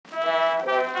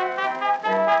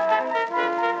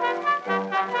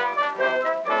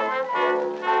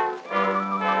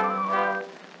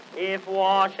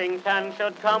Washington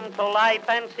should come to life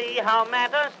and see how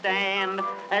matters stand,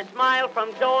 a smile from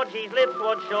Georgie's lips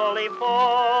would surely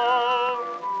fall.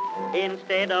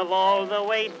 Instead of all the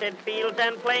wasted fields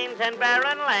and plains and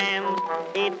barren lands,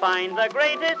 he'd find the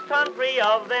greatest country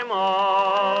of them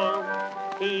all.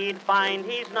 He'd find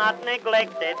he's not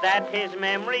neglected, that his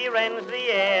memory rends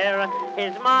the air.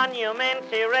 His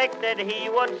monuments erected he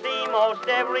would see most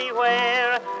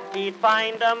everywhere. He'd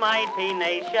find a mighty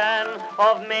nation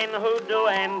of men who do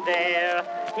and dare.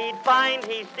 He'd find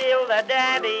he's still the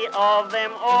daddy of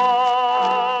them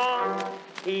all.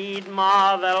 He'd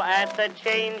marvel at the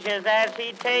changes as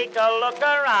he'd take a look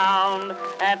around.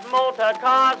 At motor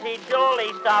cars he'd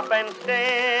surely stop and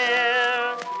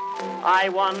stare. I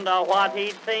wonder what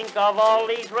he'd think of all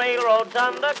these railroads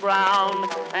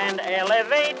underground and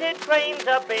elevated trains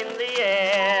up in the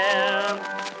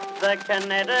air. The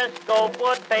kinetoscope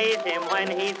would faze him when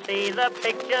he'd see the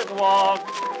pictures walk.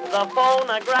 The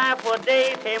phonograph would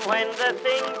daze him when the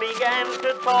thing began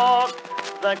to talk.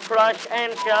 The crush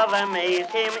and shove amaze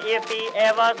him if he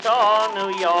ever saw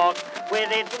New York,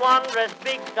 with its wondrous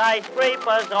big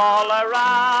skyscrapers all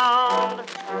around.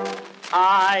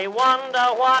 I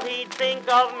wonder what he'd think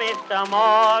of Mr.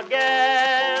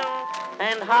 Morgan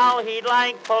and how he'd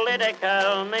like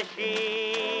political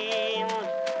machines.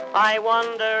 I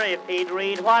wonder if he'd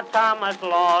read what Thomas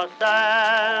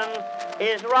Lawson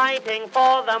is writing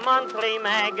for the monthly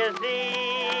magazines.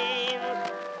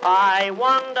 I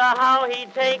wonder how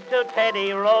he'd take to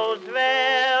Teddy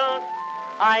Roosevelt.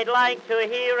 I'd like to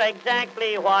hear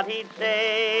exactly what he'd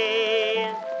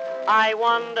say. I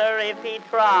wonder if he'd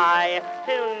try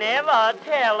to never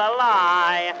tell a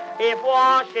lie if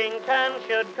Washington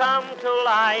should come to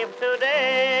life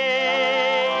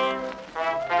today.